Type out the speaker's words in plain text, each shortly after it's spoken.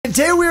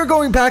Today we are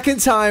going back in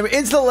time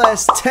into the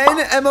last 10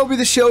 MLB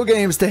The Show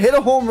games to hit a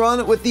home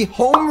run with the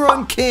home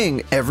run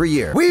king every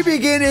year. We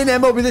begin in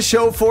MLB The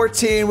Show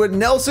 14 with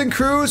Nelson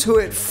Cruz, who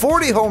hit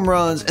 40 home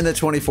runs in the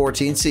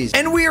 2014 season.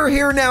 And we are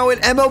here now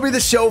at MLB The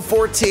Show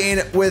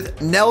 14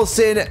 with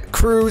Nelson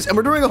Cruz, and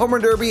we're doing a home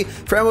run derby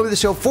for MLB The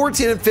Show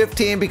 14 and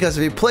 15 because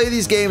if you play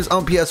these games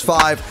on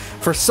PS5,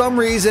 for some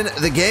reason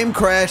the game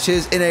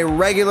crashes in a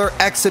regular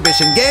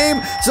exhibition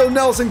game, so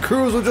Nelson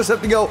Cruz will just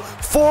have to go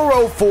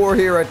 404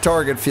 here at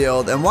Target Field,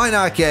 and why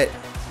not get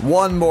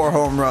one more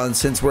home run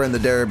since we're in the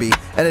derby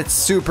and it's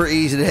super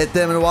easy to hit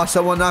them and watch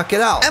someone knock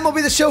it out.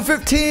 MLB The Show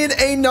 15,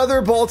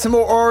 another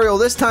Baltimore Oriole.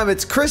 This time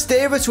it's Chris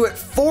Davis, who hit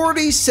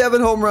 47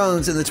 home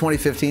runs in the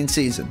 2015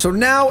 season. So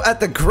now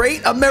at the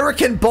Great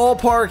American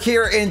Ballpark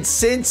here in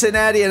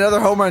Cincinnati, another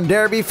home run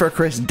derby for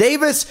Chris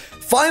Davis.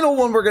 Final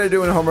one we're going to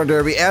do in a home run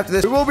derby. After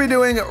this, we will be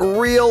doing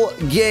real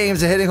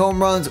games and hitting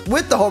home runs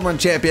with the home run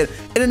champion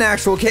in an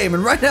actual game.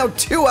 And right now,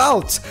 2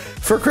 outs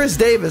for Chris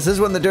Davis. This is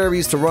when the derby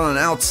used to run on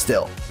outs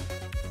still.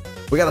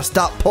 We got to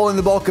stop pulling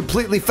the ball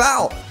completely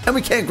foul. And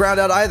we can't ground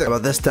out either. How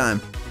about this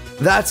time?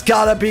 That's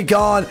got to be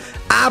gone.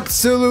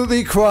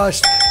 Absolutely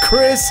crushed.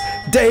 Chris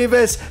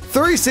Davis,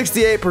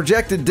 368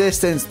 projected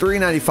distance,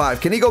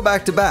 395. Can he go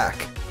back to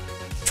back?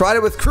 Tried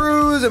it with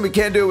Cruz, and we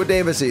can't do it with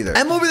Davis either.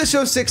 MLB The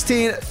Show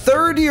 16,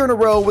 third year in a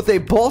row with a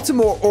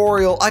Baltimore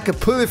Oriole. I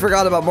completely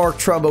forgot about Mark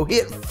Trumbo. He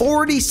hit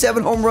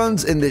 47 home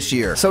runs in this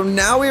year. So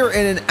now we are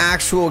in an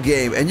actual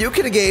game, and you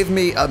could have gave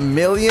me a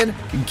million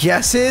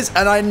guesses,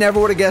 and I never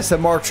would have guessed that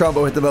Mark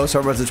Trumbo hit the most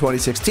home runs in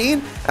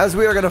 2016, as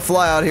we are going to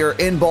fly out here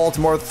in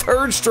Baltimore.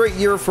 Third straight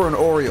year for an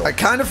Oriole. I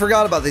kind of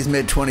forgot about these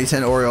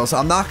mid-2010 Orioles,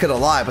 I'm not going to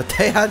lie, but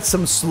they had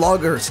some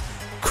sluggers.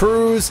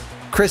 Cruz,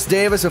 Chris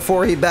Davis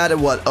before he batted,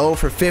 what, 0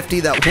 for 50,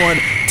 that one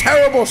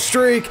terrible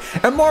streak.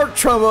 And Mark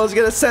Trumbo is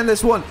going to send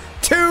this one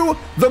to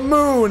the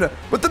moon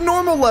with the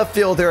normal left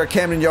field there at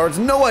Camden Yards.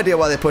 No idea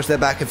why they pushed that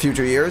back in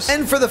future years.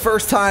 And for the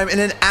first time in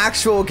an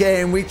actual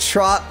game, we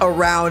trot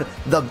around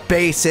the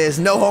bases.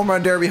 No home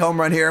run derby home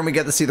run here, and we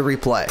get to see the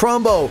replay.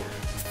 Trumbo,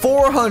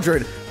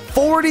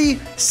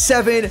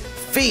 447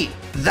 feet.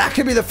 That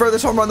could be the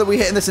furthest home run that we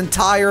hit in this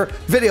entire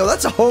video.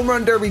 That's a home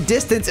run derby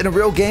distance in a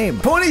real game.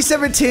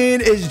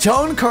 2017 is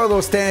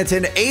Giancarlo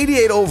Stanton,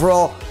 88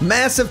 overall,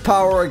 massive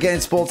power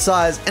against both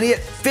sides, and he hit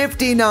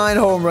 59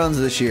 home runs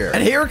this year.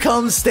 And here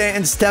comes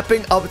Stanton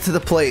stepping up to the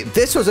plate.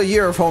 This was a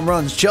year of home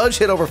runs. Judge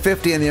hit over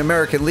 50 in the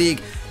American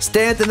League.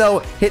 Stanton,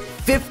 though, hit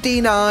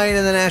 59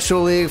 in the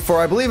National League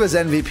for, I believe, his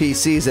MVP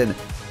season.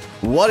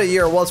 What a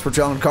year it was for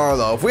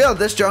Giancarlo. If we had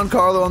this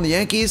Giancarlo on the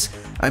Yankees,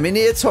 I mean,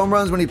 he hits home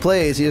runs when he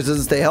plays. He just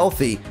doesn't stay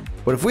healthy.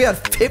 But if we had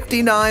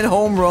 59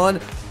 home run,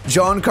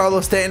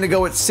 Giancarlo Stanton to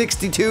go at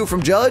 62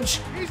 from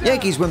Judge,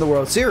 Yankees win the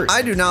World Series.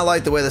 I do not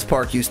like the way this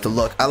park used to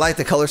look. I like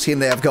the color scheme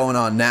they have going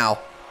on now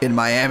in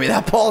Miami.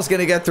 That ball's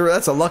going to get through.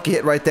 That's a lucky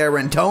hit right there.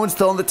 Rentone's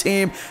still on the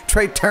team.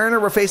 Trey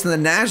Turner, we're facing the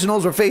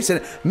Nationals. We're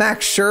facing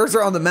Max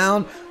Scherzer on the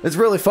mound. It's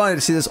really funny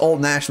to see this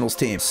old Nationals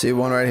team. See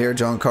one right here,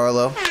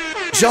 Giancarlo.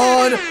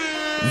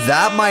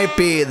 That might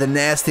be the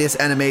nastiest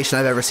animation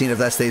I've ever seen, if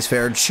that stays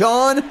fair.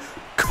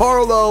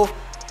 Giancarlo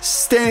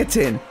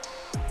Stanton.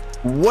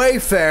 Way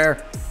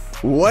fair.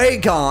 Way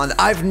gone.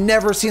 I've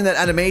never seen that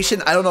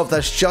animation. I don't know if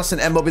that's just an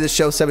MLB The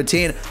Show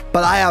 17,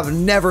 but I have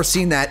never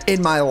seen that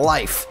in my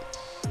life.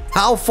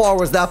 How far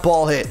was that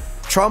ball hit?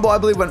 Trumbo, I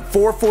believe, went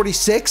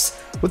 446.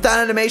 With that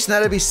animation,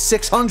 that'd be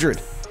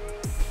 600.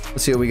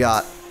 Let's see what we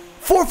got.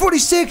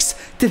 446.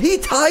 Did he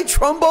tie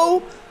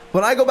Trumbo?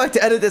 When I go back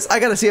to edit this,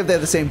 I gotta see if they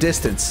have the same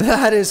distance.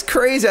 That is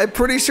crazy. I'm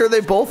pretty sure they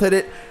both hit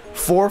it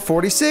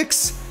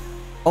 446.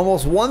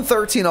 Almost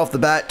 113 off the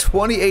bat,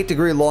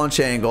 28-degree launch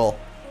angle.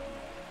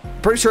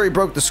 Pretty sure he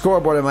broke the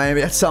scoreboard in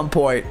Miami at some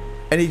point,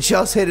 and he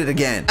just hit it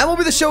again.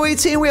 MLB The Show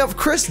 18, we have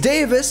Chris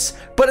Davis,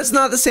 but it's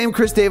not the same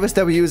Chris Davis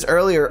that we used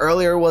earlier.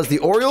 Earlier was the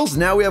Orioles.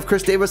 Now we have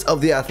Chris Davis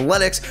of the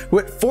Athletics, who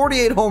hit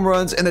 48 home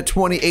runs in the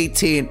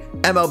 2018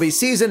 MLB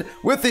season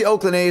with the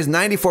Oakland A's,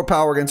 94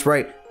 power against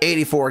right,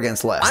 84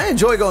 against left. I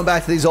enjoy going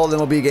back to these old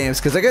MLB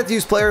games because I get to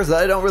use players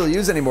that I don't really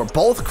use anymore.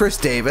 Both Chris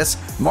Davis,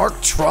 Mark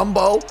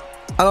Trumbo.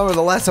 I don't remember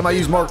the last time I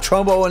used Mark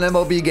Trumbo in an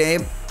MLB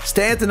game.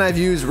 Stanton I've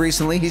used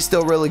recently. He's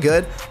still really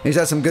good. He's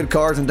had some good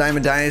cards in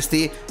Diamond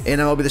Dynasty in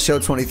MLB The Show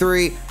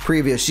 23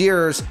 previous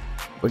years.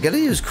 We're going to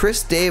use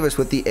Chris Davis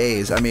with the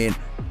A's. I mean,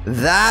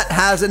 that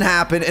hasn't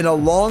happened in a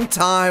long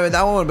time, and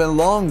that one would have been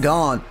long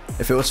gone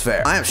if it was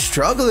fair. I am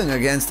struggling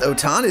against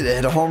OHTANI to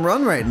hit a home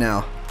run right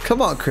now. Come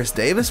on, Chris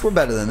Davis. We're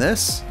better than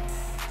this.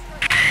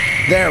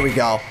 There we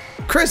go.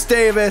 Chris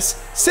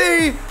Davis.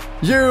 See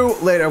you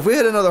later. If we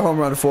hit another home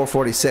run,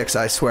 446,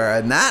 I swear.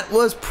 And that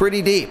was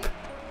pretty deep.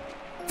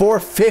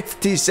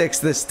 456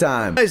 this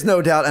time. There's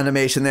no doubt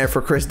animation there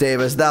for Chris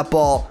Davis. That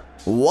ball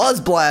was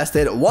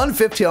blasted,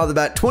 115 on the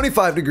bat,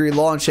 25-degree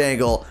launch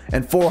angle,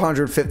 and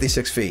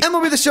 456 feet.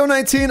 MLB The Show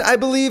 19, I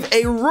believe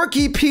a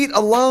rookie Pete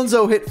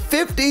Alonso hit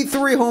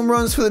 53 home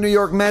runs for the New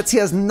York Mets. He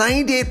has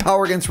 98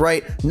 power against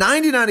right,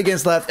 99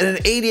 against left, and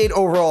an 88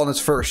 overall in his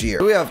first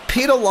year. We have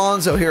Pete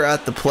Alonso here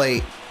at the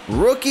plate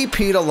Rookie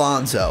Pete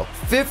Alonso,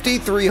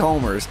 53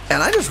 homers.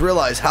 And I just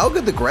realized how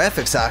good the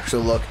graphics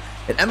actually look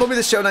in MLB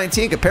The Show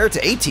 19 compared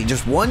to 18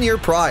 just 1 year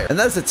prior. And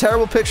that's a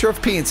terrible picture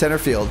of Pete in center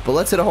field, but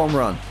let's hit a home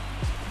run.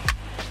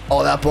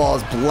 Oh, that ball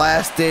is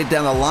blasted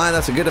down the line.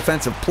 That's a good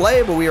defensive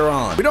play, but we are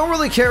on. We don't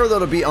really care, though,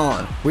 to be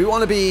on. We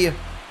want to be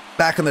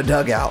back in the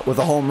dugout with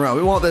a home run.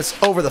 We want this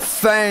over the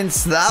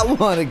fence. That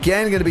one,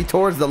 again, going to be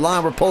towards the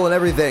line. We're pulling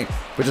everything,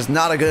 but just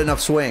not a good enough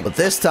swing. But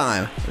this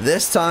time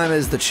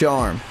is the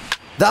charm.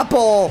 That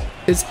ball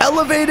is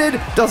elevated.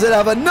 Does it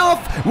have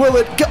enough? Will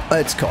it go?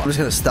 It's caught. I'm just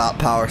going to stop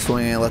power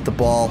swinging and let the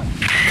ball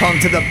come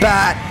to the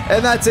bat.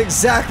 And that's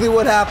exactly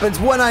what happens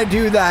when I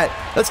do that.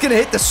 That's going to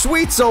hit the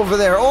sweets over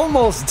there.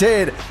 Almost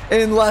did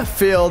in left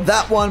field.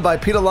 That one by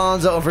Pete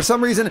Alonso. And for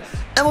some reason,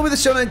 MLB The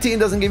Show 19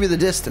 doesn't give you the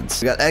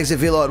distance. We got exit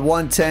velo at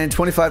 110,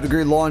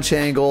 25-degree launch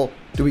angle.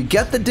 Do we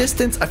get the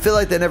distance? I feel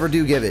like they never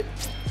do give it.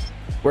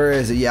 Where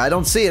is it? Yeah, I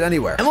don't see it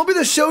anywhere. MLB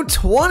The Show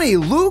 20.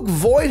 Luke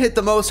Voit hit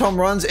the most home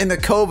runs in the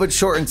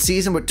COVID-shortened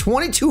season with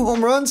 22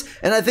 home runs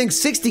and I think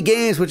 60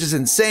 games, which is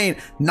insane.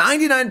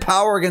 99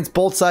 power against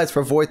both sides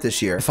for Voit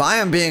this year. If I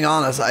am being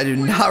honest, I do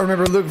not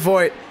remember Luke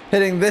Voit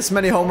hitting this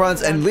many home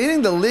runs and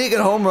leading the league in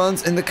home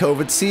runs in the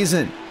COVID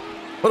season.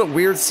 What a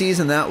weird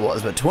season that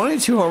was, but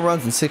 22 home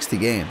runs in 60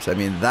 games. I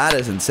mean, that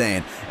is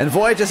insane. And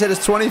Voit just hit his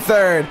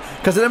 23rd,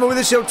 because in MLB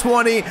The Show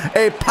 20,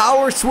 a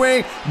power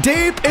swing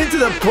deep into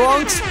the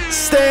Bronx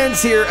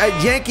stands here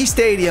at Yankee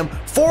Stadium,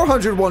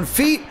 401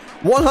 feet,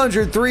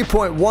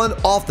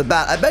 103.1 off the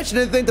bat. I bet you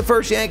didn't think the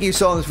first Yankee you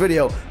saw in this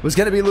video was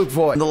going to be Luke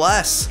Voit.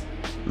 Nonetheless,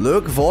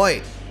 Luke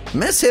Voit,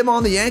 miss him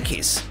on the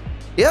Yankees.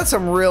 He had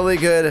some really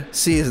good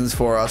seasons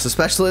for us,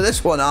 especially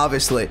this one,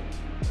 obviously.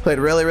 Played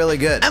really, really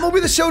good.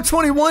 MLB The Show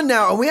 21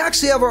 now, and we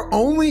actually have our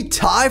only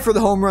tie for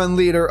the home run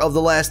leader of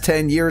the last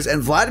 10 years,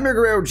 and Vladimir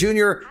Guerrero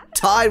Jr.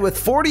 tied with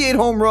 48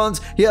 home runs.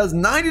 He has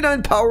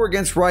 99 power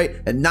against right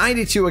and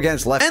 92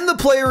 against left. And the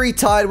player he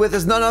tied with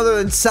is none other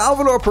than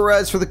Salvador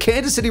Perez for the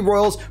Kansas City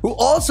Royals, who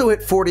also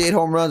hit 48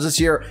 home runs this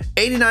year,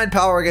 89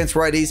 power against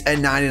righties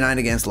and 99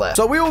 against left.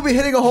 So we will be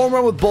hitting a home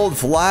run with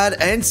both Vlad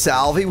and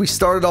Salvi. We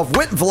started off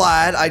with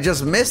Vlad. I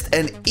just missed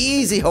an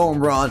easy home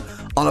run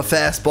on a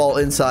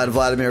fastball inside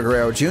Vladimir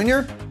Guerrero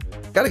Jr.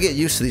 Got to get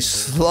used to these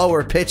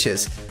slower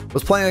pitches.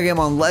 Was playing a game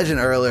on Legend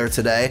earlier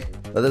today.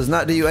 That does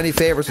not do you any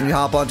favors when you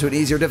hop onto an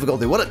easier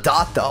difficulty. What a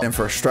dot, though. And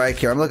for a strike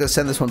here, I'm looking to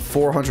send this one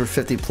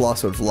 450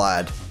 plus with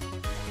Vlad.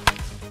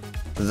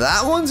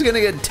 That one's going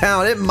to get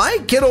down. It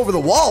might get over the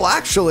wall,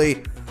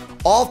 actually.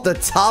 Off the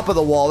top of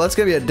the wall. That's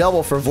going to be a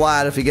double for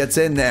Vlad if he gets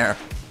in there.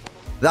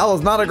 That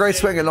was not a great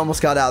swing. It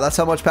almost got out. That's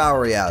how much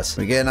power he has.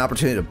 We get an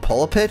opportunity to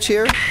pull a pitch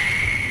here.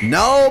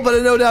 No, but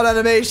a no doubt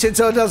animation,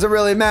 so it doesn't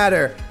really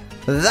matter.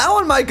 That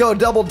one might go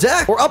double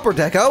deck or upper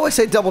deck. I always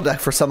say double deck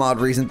for some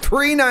odd reason.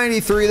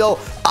 393 though,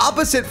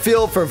 opposite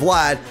field for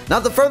Vlad.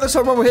 Not the furthest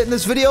home run we're hitting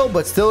this video,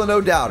 but still a no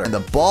doubter. And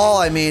the ball,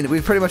 I mean, we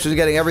pretty much are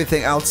getting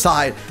everything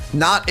outside,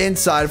 not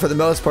inside for the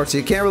most part, so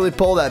you can't really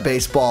pull that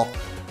baseball.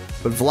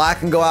 But Vlad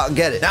can go out and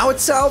get it. Now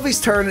it's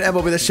Salvi's turn in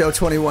MLB The Show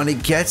 21. He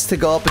gets to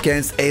go up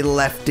against a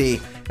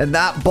lefty. And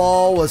that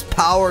ball was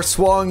power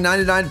swung,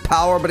 99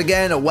 power, but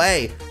again,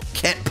 away.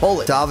 Can't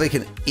pull it. Salvi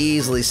can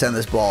easily send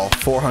this ball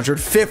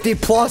 450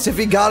 plus if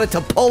he got it to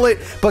pull it,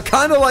 but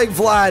kind of like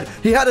Vlad,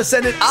 he had to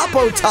send it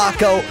Oppo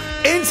Taco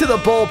into the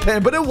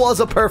bullpen, but it was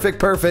a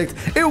perfect.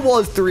 It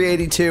was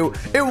 382.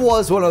 It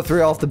was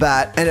 103 off the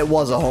bat, and it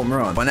was a home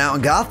run. Went out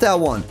and got that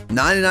one.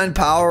 99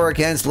 power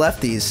against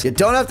lefties. You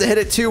don't have to hit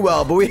it too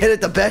well, but we hit it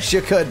the best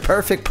you could.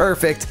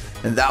 Perfect.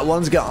 And that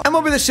one's gone.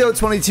 MLB The Show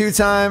 22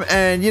 time,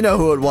 and you know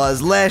who it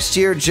was. Last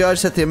year, Judge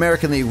set the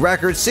American League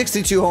record,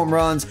 62 home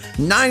runs,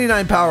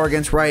 99 power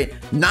against right,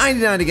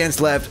 99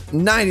 against left,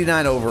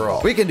 99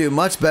 overall. We can do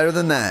much better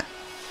than that.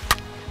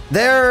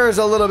 There's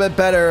a little bit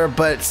better,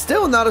 but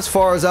still not as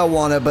far as I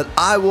wanted, but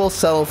I will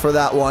settle for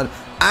that one.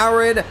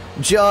 Aaron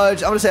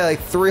Judge, I'm going to say like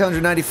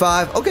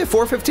 395. Okay,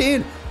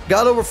 415.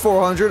 Got over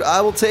 400.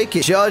 I will take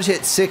it. Judge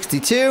hit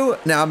 62.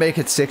 Now make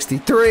it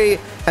 63.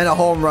 And a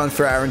home run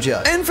for Aaron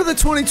Judge. And for the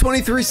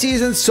 2023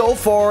 season so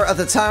far, at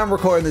the time I'm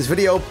recording this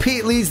video,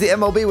 Pete leads the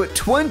MLB with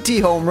 20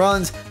 home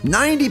runs,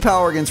 90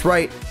 power against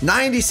right,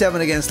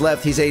 97 against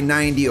left. He's a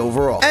 90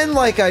 overall. And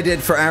like I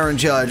did for Aaron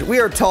Judge, we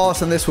are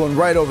tossing this one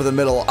right over the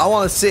middle. I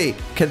want to see,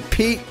 can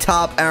Pete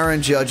top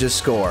Aaron Judge's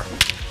score?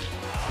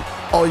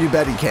 Oh, you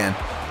bet he can.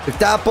 If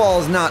that ball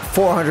is not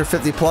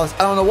 450 plus,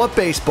 I don't know what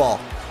baseball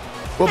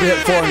will be at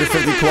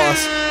 450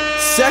 plus.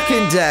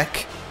 Second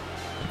deck,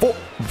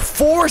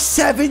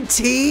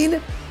 417?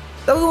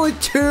 That was only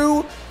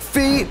 2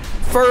 feet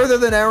further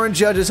than Aaron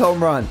Judge's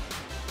home run.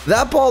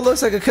 That ball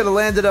looks like it could have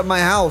landed at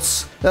my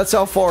house. That's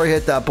how far he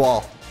hit that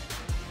ball.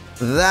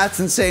 That's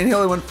insane. He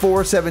only went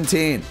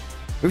 417.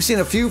 We've seen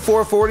a few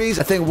 440s.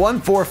 I think one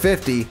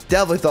 450.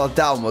 Definitely thought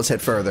that one was hit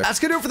further.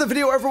 That's gonna do it for the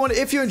video, everyone.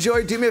 If you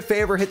enjoyed, do me a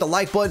favor, hit the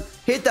like button,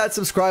 hit that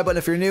subscribe button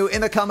if you're new.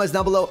 In the comments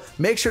down below,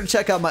 make sure to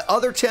check out my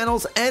other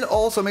channels, and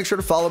also make sure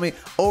to follow me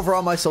over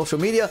on my social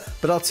media.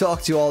 But I'll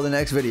talk to you all in the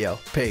next video.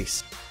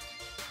 Peace.